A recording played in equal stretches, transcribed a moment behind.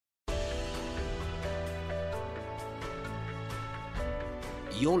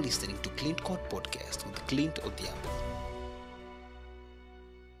You're listening to Clint Court Podcast with Clint Odhiambo.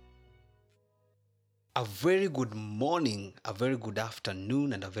 A very good morning, a very good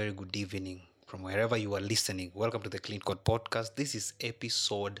afternoon, and a very good evening from wherever you are listening. Welcome to the Clint Court Podcast. This is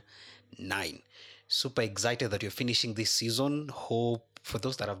episode 9. Super excited that you're finishing this season. Hope for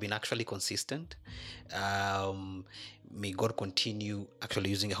those that have been actually consistent, may God continue actually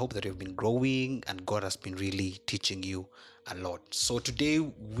using. I hope that you've been growing and God has been really teaching you a lot. So today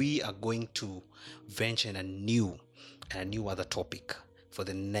we are going to venture in a new other topic for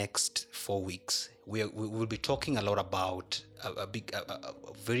the next 4 weeks. We will be talking a lot about a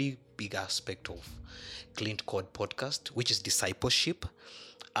very big aspect of Clint Court Podcast, which is discipleship.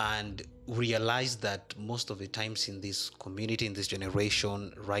 And realize that most of the times in this community, in this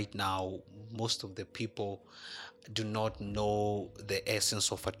generation right now, most of the people do not know the essence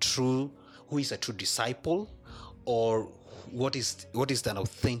of who is a true disciple, or what is an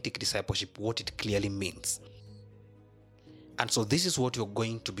authentic discipleship, what it clearly means. And so this is what you're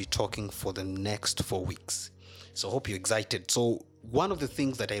going to be talking for the next 4 weeks. So I hope you're excited. So one of the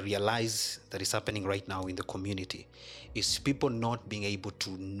things that I realize that is happening right now in the community is people not being able to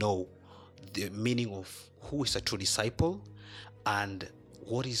know the meaning of who is a true disciple and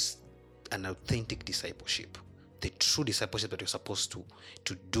what is an authentic discipleship, the true discipleship that you're supposed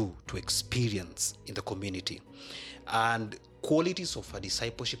to do, to experience in the community. And qualities of a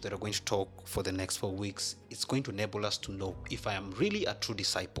discipleship that we're going to talk for the next 4 weeks, it's going to enable us to know if I am really a true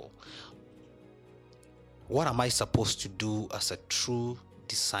disciple. What am I supposed to do as a true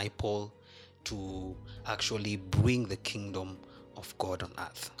disciple to actually bring the kingdom of God on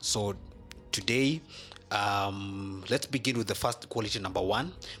earth? So today, let's begin with the first quality, number 1.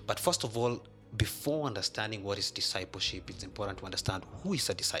 But first of all, before understanding what is discipleship, it's important to understand who is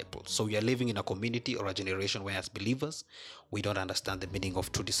a disciple. So we are living in a community or a generation where as believers, we don't understand the meaning of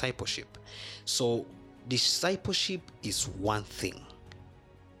true discipleship. So discipleship is one thing,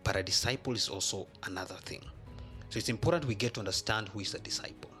 but a disciple is also another thing. So it's important we get to understand who is a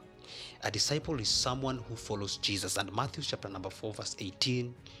disciple. A disciple is someone who follows Jesus. And Matthew chapter number 4, verse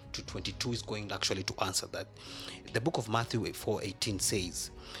 18 to 22 is going actually to answer that. The book of Matthew 4:18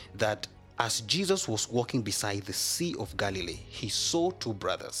 says that as Jesus was walking beside the Sea of Galilee, he saw 2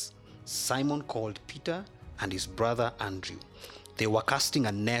 brothers, Simon called Peter and his brother Andrew. They were casting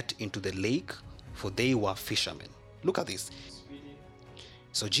a net into the lake, for they were fishermen. Look at this.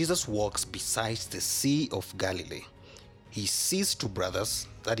 So Jesus walks beside the Sea of Galilee. He sees 2 brothers,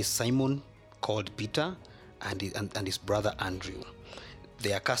 that is Simon called Peter and his brother Andrew.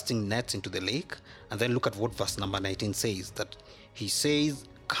 They are casting nets into the lake. And then look at what verse number 19 says, that he says,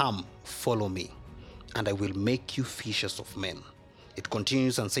 "Come, follow me, and I will make you fishers of men." It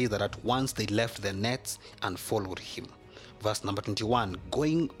continues and says that at once they left their nets and followed him. Verse number 21,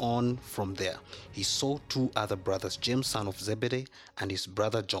 going on from there, he saw 2 other brothers, James son of Zebedee and his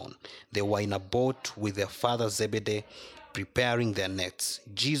brother John. They were in a boat with their father Zebedee, preparing their nets.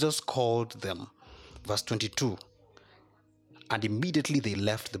 Jesus called them. Verse 22, and immediately they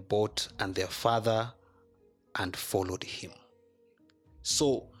left the boat and their father and followed him.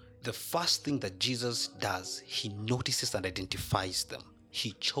 So the first thing that Jesus does, he notices and identifies them.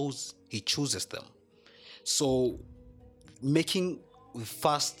 He chooses them. So making the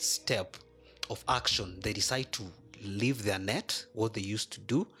first step of action, they decide to leave their net, what they used to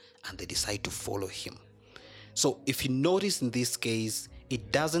do, and they decide to follow him. So if you notice in this case,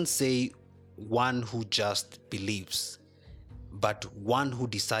 it doesn't say one who just believes, but one who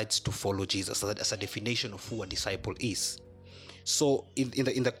decides to follow Jesus as a definition of who a disciple is. So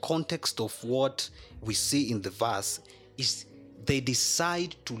in the context of what we see in the verse is they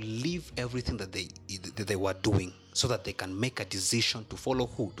decide to leave everything that they were doing so that they can make a decision to follow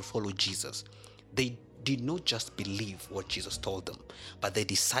who? To follow Jesus. They did not just believe what Jesus told them, but they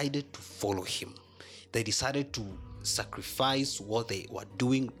decided to follow him. They decided to sacrifice what they were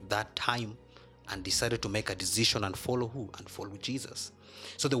doing that time and decided to make a decision and follow who? And follow Jesus.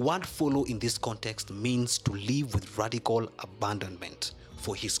 So the word follow in this context means to live with radical abandonment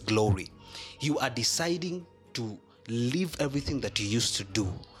for his glory. You are deciding to leave everything that you used to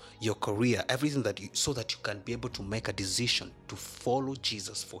do, your career, everything so that you can be able to make a decision to follow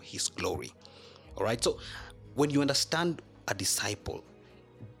Jesus for his glory. All right. So when you understand a disciple,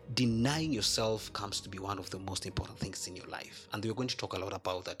 denying yourself comes to be one of the most important things in your life. And we're going to talk a lot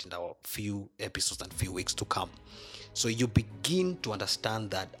about that in our few episodes and few weeks to come. So you begin to understand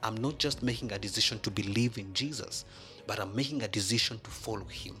that I'm not just making a decision to believe in Jesus, but I'm making a decision to follow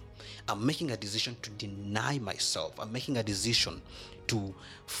him. I'm making a decision to deny myself. I'm making a decision to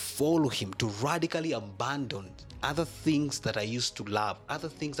follow him, to radically abandon other things that I used to love, other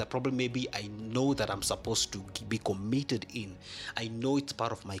things that probably maybe I know that I'm supposed to be committed in. I know it's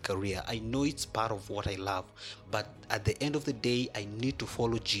part of my career. I know it's part of what I love. But at the end of the day, I need to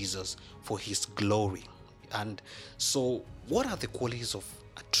follow Jesus for his glory. And so, what are the qualities of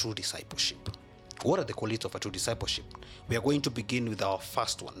a true discipleship? What are the qualities of a true discipleship? We are going to begin with our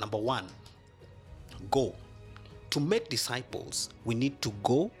first one. Number one, go. To make disciples, we need to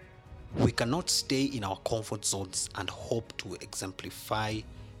go. We cannot stay in our comfort zones and hope to exemplify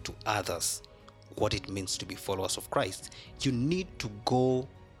to others what it means to be followers of Christ. You need to go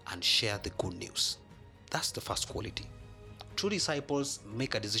and share the good news. That's the first quality. True disciples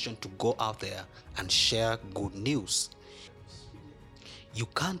make a decision to go out there and share good news. You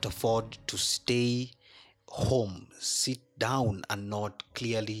can't afford to stay home, sit down, and not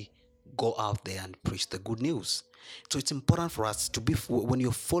clearly go out there and preach the good news. So it's important for us to be, when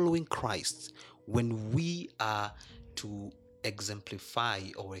you're following Christ, when we are to exemplify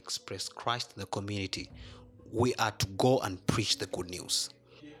or express Christ in the community, we are to go and preach the good news.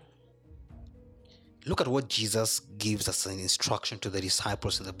 Look at what Jesus gives as an instruction to the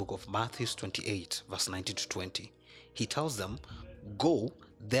disciples in the book of Matthew 28, verse 19 to 20. He tells them, "Go,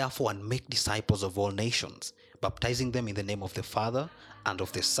 therefore, and make disciples of all nations, baptizing them in the name of the Father, and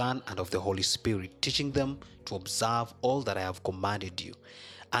of the Son, and of the Holy Spirit, teaching them to observe all that I have commanded you.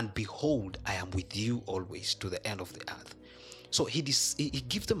 And behold, I am with you always to the end of the earth." So he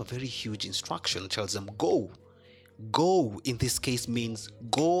gives them a very huge instruction, tells them, go. Go, in this case, means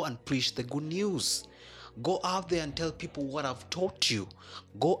go and preach the good news. Go out there and tell people what I've taught you.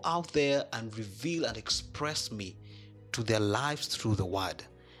 Go out there and reveal and express me to their lives through the word.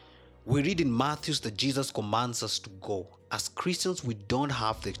 We read in Matthew that Jesus commands us to go. As Christians, we don't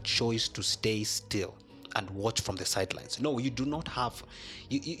have the choice to stay still and watch from the sidelines. No, you do not have.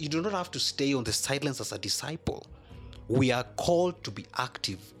 You do not have to stay on the sidelines as a disciple. We are called to be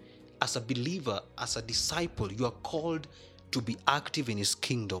active. As a believer, as a disciple, you are called to be active in his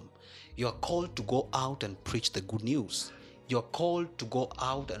kingdom. You are called to go out and preach the good news. You are called to go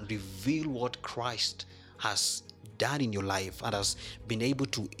out and reveal what Christ has done in your life and has been able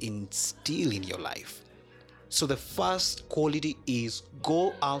to instill in your life. So the first quality is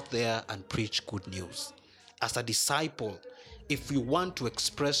go out there and preach good news. As a disciple, if we want to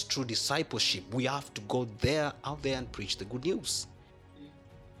express true discipleship, we have to go out there and preach the good news.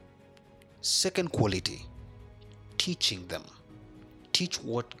 Second quality, teaching them. Teach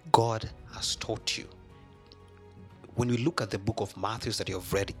what God has taught you. When we look at the book of Matthew that you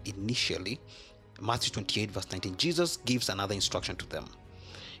have read initially, Matthew 28 verse 19, Jesus gives another instruction to them.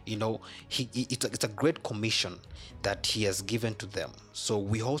 It's a great commission that he has given to them. So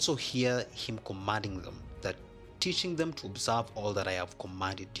we also hear him commanding them, that teaching them to observe all that I have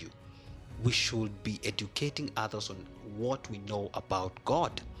commanded you. We should be educating others on what we know about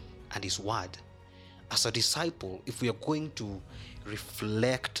God and his word. As a disciple, if we are going to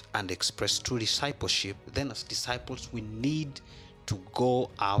reflect and express true discipleship, then as disciples, we need to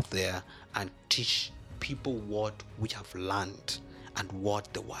go out there and teach people what we have learned and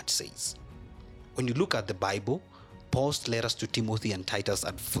what the word says. When you look at the Bible, Paul's letters to Timothy and Titus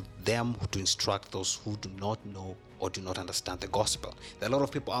are for them to instruct those who do not know or do not understand the gospel. There are a lot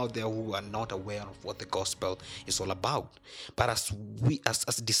of people out there who are not aware of what the gospel is all about. But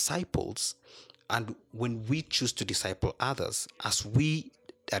as disciples, and when we choose to disciple others, as we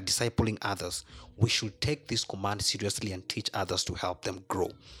are discipling others, we should take this command seriously and teach others to help them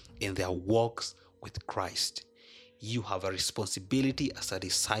grow in their walks with Christ. You have a responsibility as a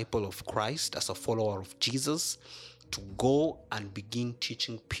disciple of Christ, as a follower of Jesus, to go and begin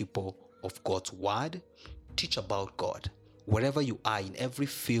teaching people of God's word. Teach about God. Wherever you are, in every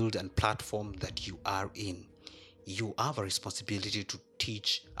field and platform that you are in, you have a responsibility to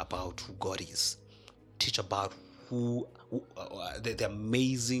teach about who God is. Teach about the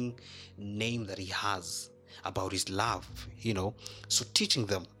amazing name that he has, about his love, So teaching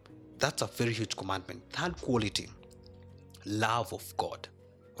them, that's a very huge commandment. Third quality, love of God.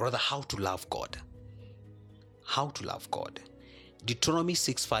 Rather, how to love God. How to love God. Deuteronomy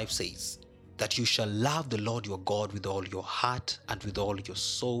 6:5 says that you shall love the Lord your God with all your heart and with all your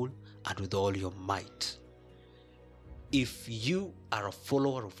soul and with all your might. If you are a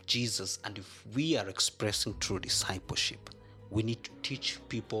follower of Jesus and if we are expressing true discipleship, we need to teach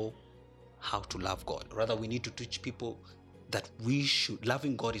people how to love God. Rather, we need to teach people that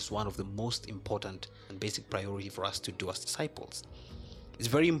loving God is one of the most important and basic priority for us to do as disciples. It's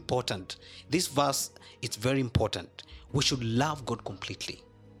very important. This verse, it's very important. We should love God completely.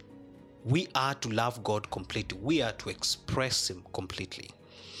 We are to love God completely. We are to express him completely.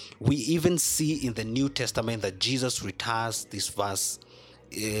 We even see in the New Testament that Jesus retires this verse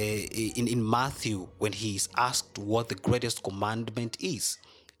in Matthew when he is asked what the greatest commandment is.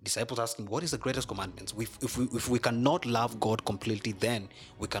 Disciples ask him, what is the greatest commandment? If we cannot love God completely, then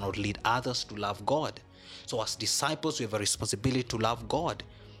we cannot lead others to love God. So as disciples, we have a responsibility to love God.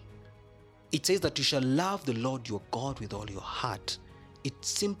 It says that you shall love the Lord your God with all your heart. It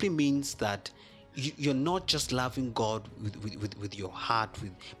simply means that you're not just loving God with your heart,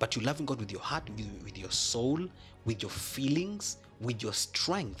 but you're loving God with your heart, with your soul, with your feelings, with your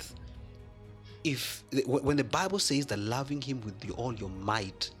strength. When the Bible says that loving him with all your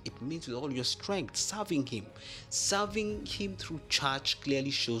might, it means with all your strength. Serving him through church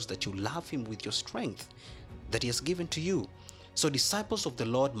clearly shows that you love him with your strength that he has given to you. So disciples of the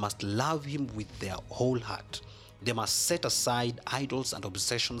Lord must love him with their whole heart. They must set aside idols and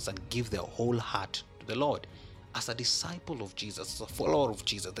obsessions and give their whole heart to the Lord. As a disciple of Jesus, as a follower of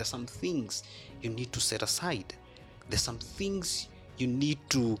Jesus, there's some things you need to set aside. There's some things you need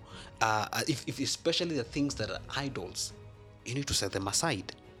to, especially the things that are idols, you need to set them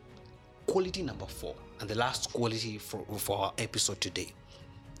aside. Quality number 4, and the last quality for our episode today: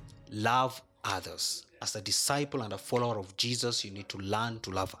 love others. As a disciple and a follower of Jesus, you need to learn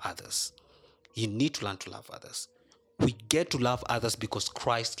to love others. You need to learn to love others. We get to love others because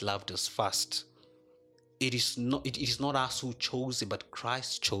Christ loved us first. It is not us who chose him, but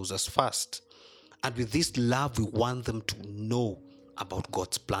Christ chose us first. And with this love, we want them to know about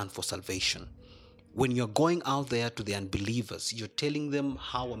God's plan for salvation. When you're going out there to the unbelievers, you're telling them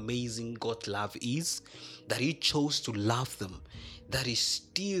how amazing God's love is, that he chose to love them, that he's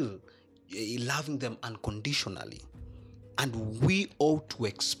still loving them unconditionally. And we ought to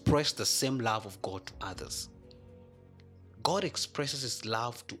express the same love of God to others. God expresses his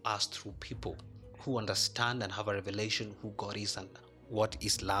love to us through people who understand and have a revelation who God is and what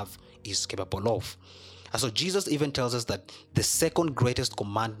his love is capable of. And so Jesus even tells us that the second greatest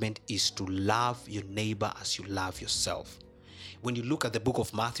commandment is to love your neighbor as you love yourself. When you look at the book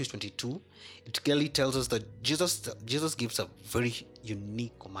of Matthew 22, it clearly tells us that Jesus gives a very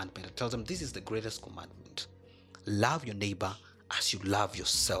unique commandment. It tells them this is the greatest commandment. Love your neighbor as you love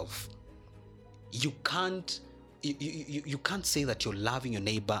yourself. You can't say that you're loving your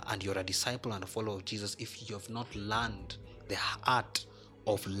neighbor and you're a disciple and a follower of Jesus if you have not learned the art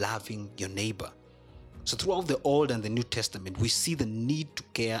of loving your neighbor. So throughout the Old and the New Testament, we see the need to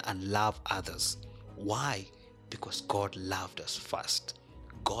care and love others. Why? Because God loved us first.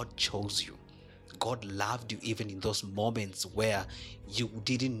 God chose you. God loved you even in those moments where you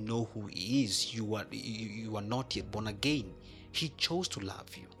didn't know who he is. You are not yet born again. He chose to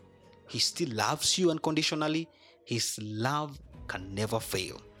love you. He still loves you unconditionally. His love can never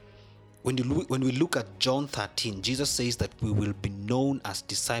fail. When we look at John 13, Jesus says that we will be known as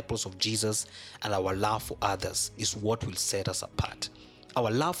disciples of Jesus, and our love for others is what will set us apart.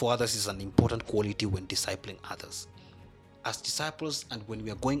 Our love for others is an important quality when discipling others. As disciples, and when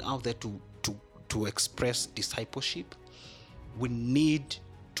we are going out there to express discipleship, we need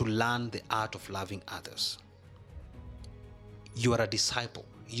to learn the art of loving others. You are a disciple.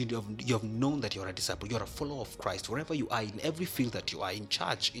 You have known that you are a disciple. You are a follower of Christ. Wherever you are, in every field that you are, in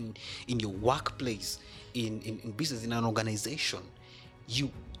church, in your workplace, in business, in an organization, you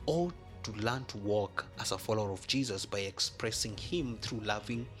ought to learn to walk as a follower of Jesus by expressing him through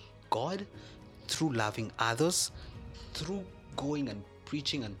loving God, through loving others, through going and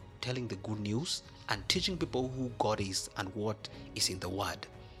preaching and telling the good news and teaching people who God is and what is in the Word.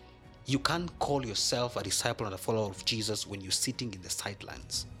 You can't call yourself a disciple and a follower of Jesus when you're sitting in the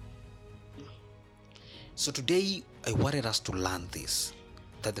sidelines. So today, I wanted us to learn this,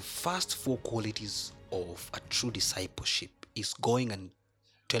 that the first 4 qualities of a true discipleship is going and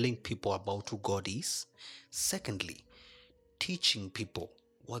telling people about who God is. Secondly, teaching people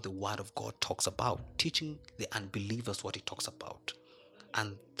what the Word of God talks about, teaching the unbelievers what it talks about.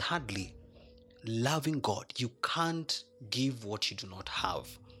 And thirdly, loving God. You can't give what you do not have.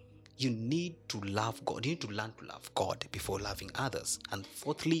 You need to love God. You need to learn to love God before loving others. And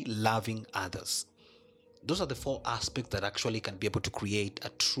fourthly, loving others. Those are the 4 aspects that actually can be able to create a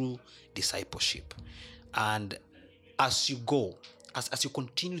true discipleship. And as you go, as you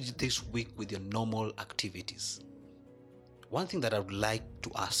continue this week with your normal activities, one thing that I would like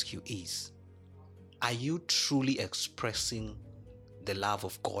to ask you is, are you truly expressing the love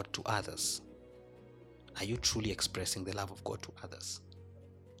of God to others? Are you truly expressing the love of God to others?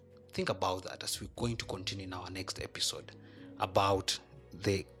 Think about that as we're going to continue in our next episode about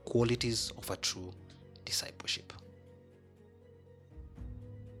the qualities of a true discipleship.